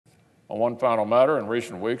On one final matter, in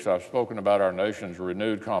recent weeks, I've spoken about our nation's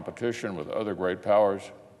renewed competition with other great powers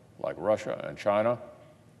like Russia and China.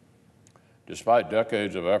 Despite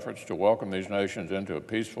decades of efforts to welcome these nations into a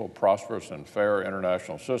peaceful, prosperous, and fair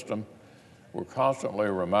international system, we're constantly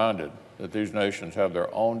reminded that these nations have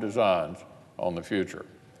their own designs on the future.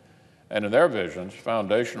 And in their visions,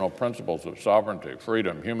 foundational principles of sovereignty,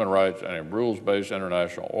 freedom, human rights, and a rules-based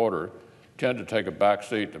international order tend to take a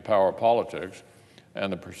backseat to power politics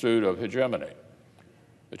and the pursuit of hegemony.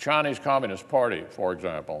 The Chinese Communist Party, for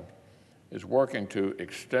example, is working to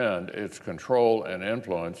extend its control and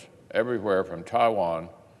influence everywhere from Taiwan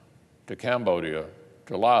to Cambodia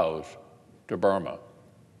to Laos to Burma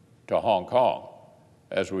to Hong Kong,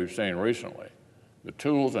 as we've seen recently. The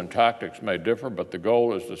tools and tactics may differ, but the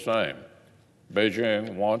goal is the same.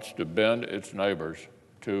 Beijing wants to bend its neighbors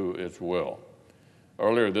to its will.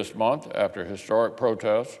 Earlier this month, after historic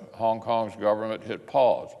protests, Hong Kong's government hit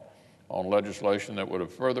pause on legislation that would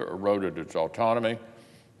have further eroded its autonomy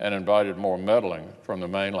and invited more meddling from the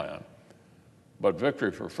mainland. But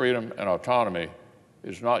victory for freedom and autonomy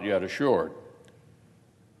is not yet assured.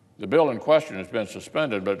 The bill in question has been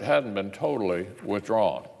suspended, but it hasn't been totally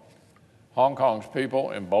withdrawn. Hong Kong's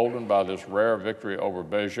people, emboldened by this rare victory over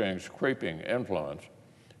Beijing's creeping influence,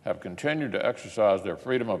 have continued to exercise their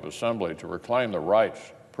freedom of assembly to reclaim the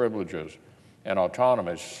rights, privileges, and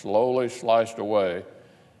autonomy slowly sliced away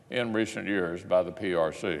in recent years by the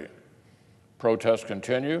PRC. Protests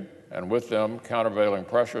continue, and with them, countervailing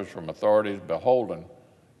pressures from authorities beholden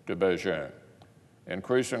to Beijing.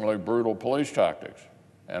 Increasingly brutal police tactics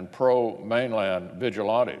and pro-mainland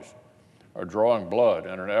vigilantes are drawing blood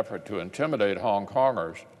in an effort to intimidate Hong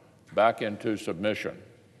Kongers back into submission.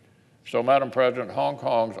 So, Madam President, Hong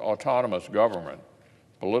Kong's autonomous government,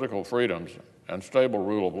 political freedoms, and stable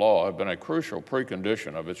rule of law have been a crucial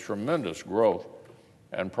precondition of its tremendous growth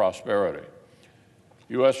and prosperity.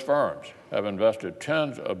 U.S. firms have invested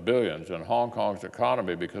tens of billions in Hong Kong's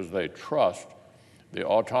economy because they trust the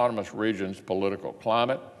autonomous region's political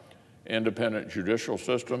climate, independent judicial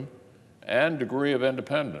system, and degree of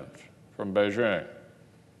independence from Beijing.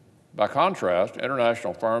 By contrast,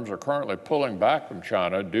 international firms are currently pulling back from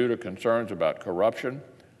China due to concerns about corruption,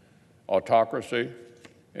 autocracy,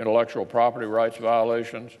 intellectual property rights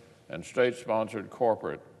violations, and state-sponsored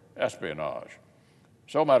corporate espionage.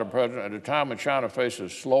 So, Madam President, at a time when China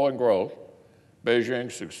faces slowing growth, Beijing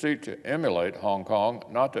succeeds to emulate Hong Kong,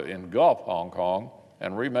 not to engulf Hong Kong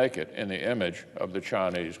and remake it in the image of the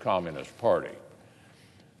Chinese Communist Party.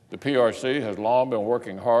 The PRC has long been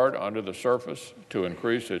working hard under the surface to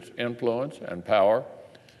increase its influence and power.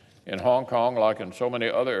 In Hong Kong, like in so many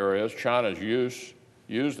other areas, China's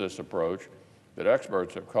used this approach that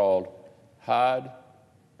experts have called hide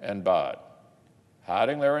and bide,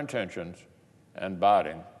 hiding their intentions and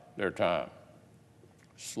biding their time,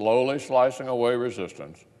 slowly slicing away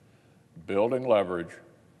resistance, building leverage,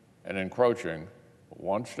 and encroaching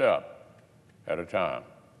one step at a time.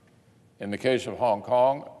 In the case of Hong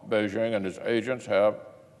Kong, Beijing and its agents have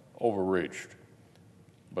overreached,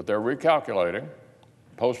 but they're recalculating,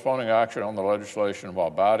 postponing action on the legislation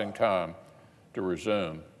while biding time to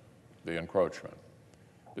resume the encroachment.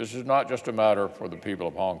 This is not just a matter for the people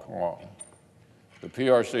of Hong Kong. The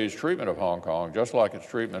PRC's treatment of Hong Kong, just like its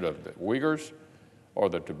treatment of the Uyghurs or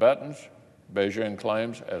the Tibetans, Beijing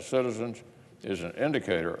claims as citizens, is an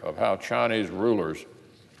indicator of how Chinese rulers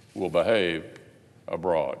will behave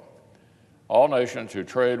abroad. All nations who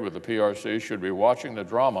trade with the PRC should be watching the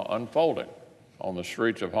drama unfolding on the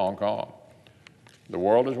streets of Hong Kong. The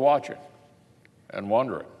world is watching and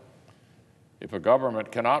wondering. If a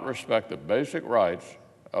government cannot respect the basic rights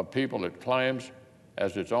of people it claims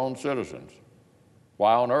as its own citizens,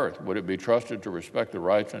 why on earth would it be trusted to respect the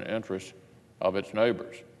rights and interests of its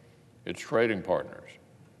neighbors, its trading partners,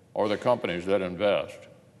 or the companies that invest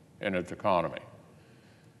in its economy?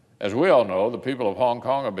 As we all know, the people of Hong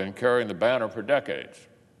Kong have been carrying the banner for decades.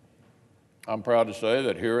 I'm proud to say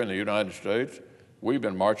that here in the United States, we've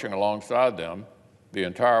been marching alongside them the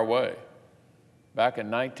entire way. Back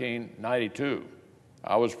in 1992,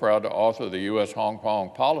 I was proud to author the U.S. Hong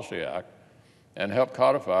Kong Policy Act and help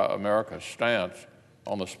codify America's stance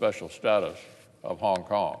on the special status of Hong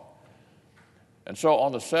Kong. And so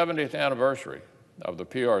on the 70th anniversary of the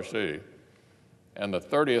PRC and the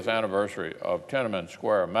 30th anniversary of Tiananmen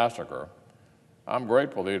Square massacre, I'm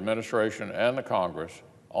grateful the administration and the Congress,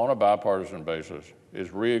 on a bipartisan basis,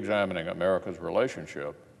 is re-examining America's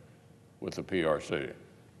relationship with the PRC.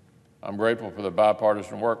 I'm grateful for the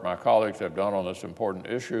bipartisan work my colleagues have done on this important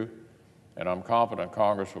issue, and I'm confident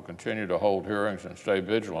Congress will continue to hold hearings and stay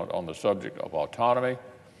vigilant on the subject of autonomy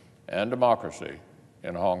and democracy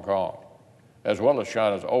in Hong Kong, as well as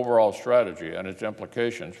China's overall strategy and its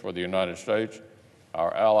implications for the United States,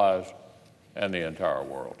 our allies, and the entire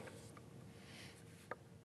world.